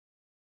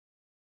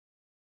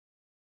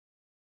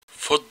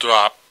Foot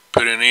drop,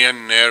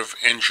 peroneal nerve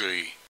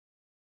injury.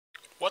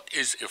 What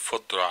is a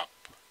foot drop?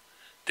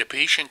 The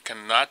patient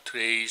cannot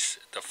raise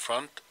the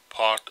front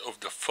part of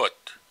the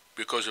foot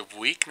because of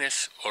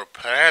weakness or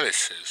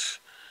paralysis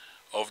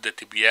of the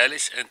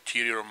tibialis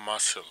anterior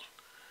muscle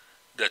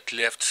that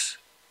lifts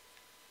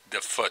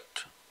the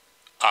foot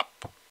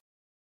up.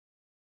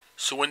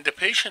 So when the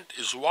patient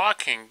is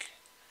walking,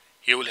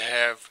 he will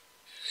have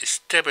a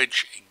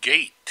steppage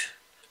gait.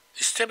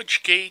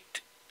 Steppage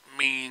gait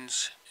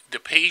means the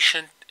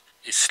patient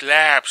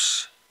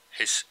slaps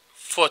his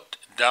foot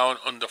down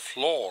on the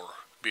floor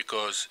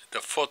because the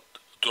foot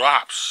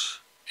drops,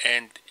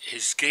 and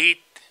his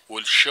gait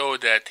will show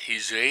that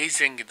he's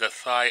raising the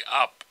thigh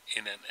up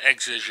in an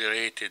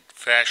exaggerated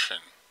fashion.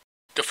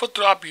 The foot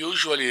drop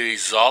usually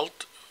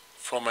results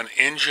from an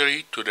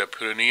injury to the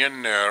peroneal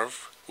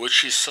nerve,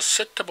 which is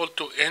susceptible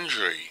to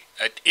injury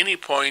at any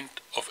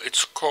point of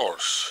its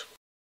course.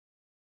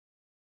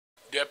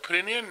 The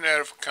peroneal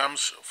nerve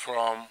comes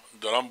from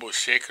the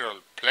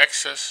lumbosacral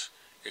plexus.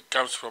 It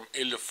comes from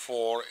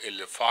L4,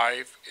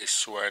 L5,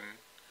 S1,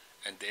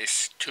 and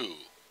S2,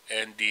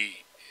 and they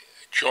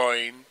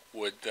join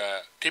with the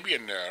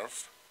tibial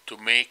nerve to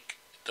make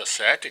the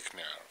sciatic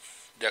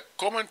nerve. The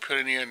common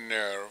peroneal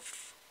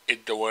nerve is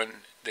the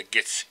one that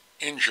gets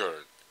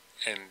injured,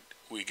 and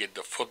we get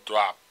the foot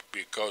drop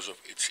because of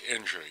its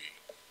injury.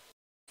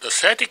 The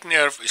sciatic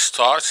nerve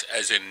starts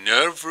as a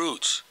nerve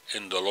root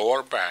in the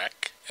lower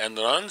back and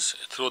runs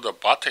through the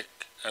buttock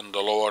and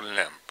the lower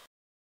limb.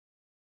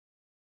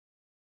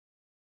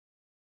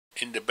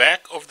 In the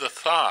back of the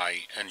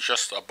thigh and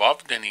just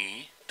above the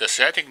knee, the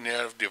sciatic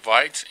nerve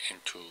divides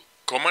into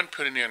common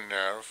peroneal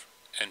nerve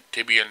and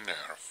tibial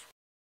nerve.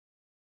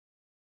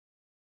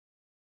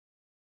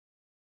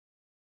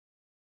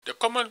 The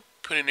common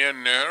peroneal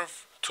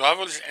nerve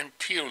travels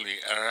anteriorly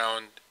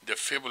around the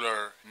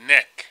fibular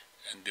neck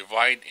and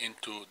divides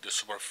into the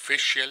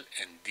superficial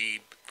and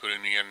deep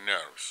peroneal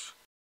nerves.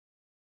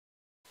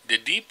 The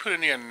deep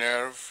peroneal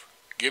nerve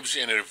gives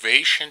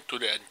innervation to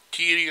the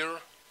anterior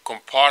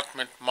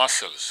compartment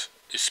muscles,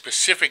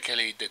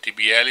 specifically the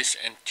tibialis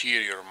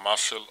anterior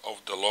muscle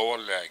of the lower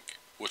leg,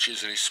 which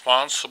is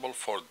responsible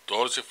for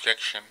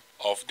dorsiflexion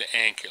of the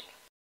ankle.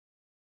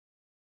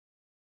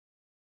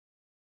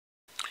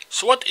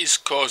 So what is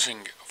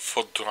causing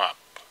foot drop?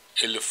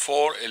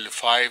 L4,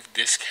 L5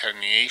 disc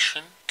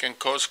herniation can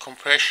cause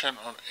compression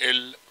on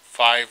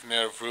L5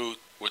 nerve root,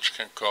 which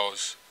can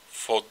cause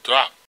foot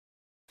drop.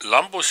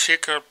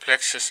 Lumbosacral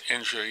plexus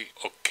injury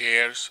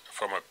occurs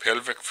from a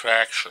pelvic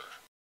fracture.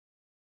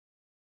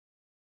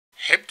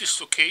 Hip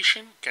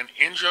dislocation can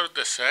injure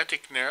the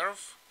sciatic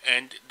nerve,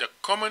 and the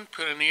common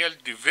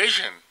peroneal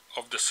division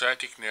of the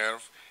sciatic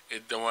nerve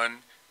is the one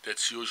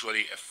that's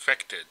usually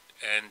affected,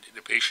 and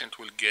the patient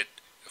will get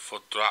a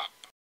foot drop.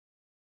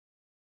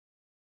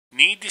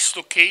 Knee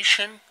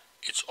dislocation,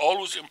 it's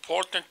always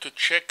important to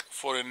check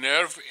for a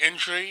nerve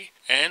injury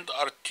and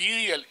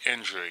arterial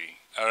injury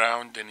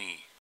around the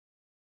knee.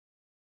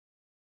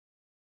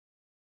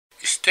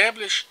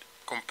 Established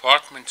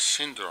compartment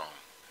syndrome.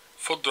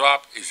 Foot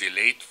drop is a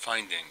late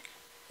finding.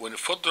 When a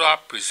foot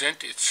drop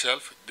presents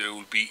itself, there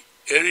will be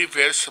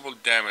irreversible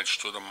damage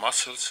to the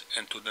muscles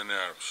and to the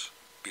nerves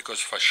because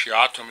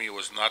fasciotomy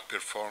was not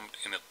performed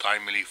in a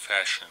timely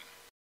fashion.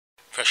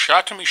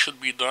 Fasciotomy should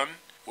be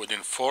done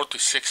within 4 to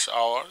 6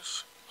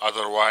 hours,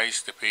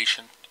 otherwise the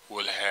patient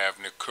will have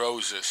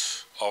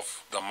necrosis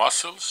of the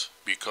muscles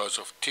because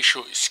of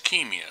tissue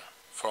ischemia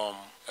from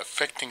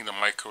affecting the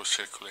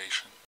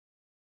microcirculation.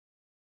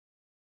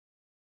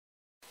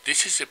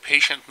 This is a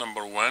patient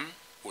number 1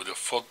 with a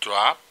foot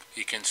drop.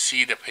 You can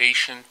see the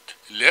patient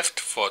left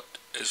foot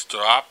is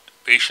dropped.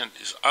 Patient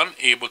is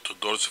unable to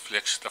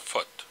dorsiflex the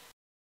foot.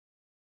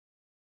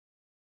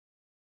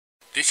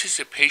 This is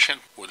a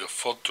patient with a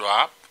foot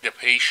drop. The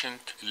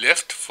patient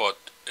left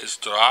foot is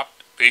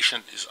dropped.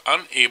 Patient is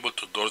unable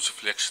to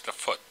dorsiflex the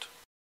foot.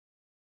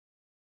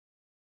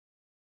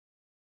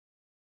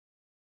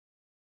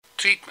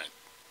 Treatment.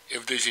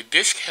 If there is a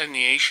disc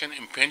herniation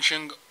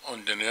impinging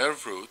on the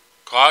nerve root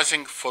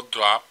causing foot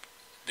drop,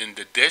 then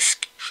the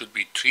disc should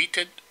be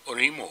treated or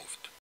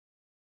removed.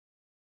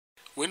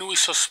 When we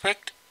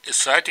suspect a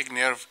sciatic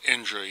nerve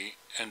injury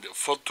and a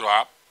foot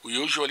drop, we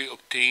usually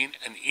obtain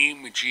an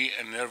EMG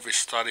and nerve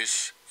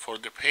studies for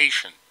the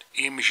patient.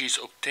 EMG is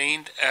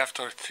obtained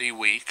after 3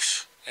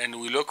 weeks,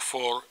 and we look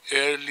for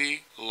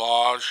early,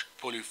 large,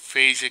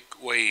 polyphasic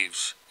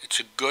waves. It's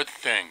a good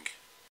thing.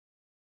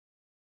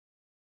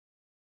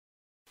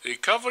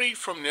 Recovery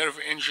from nerve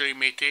injury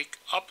may take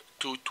up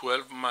to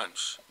 12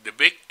 months. The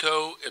big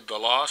toe is the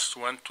last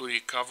one to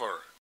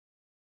recover.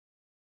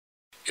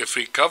 If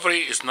recovery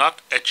is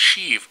not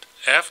achieved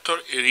after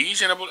a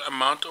reasonable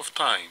amount of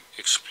time,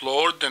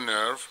 explore the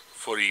nerve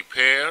for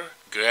repair,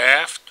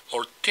 graft,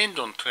 or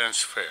tendon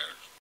transfer.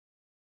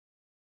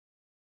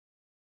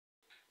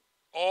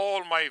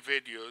 All my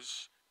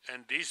videos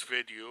and this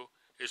video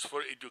is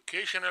for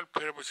educational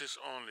purposes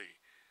only.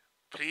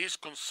 Please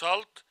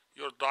consult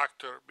your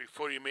doctor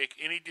before you make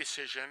any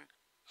decision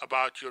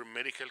about your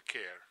medical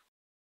care.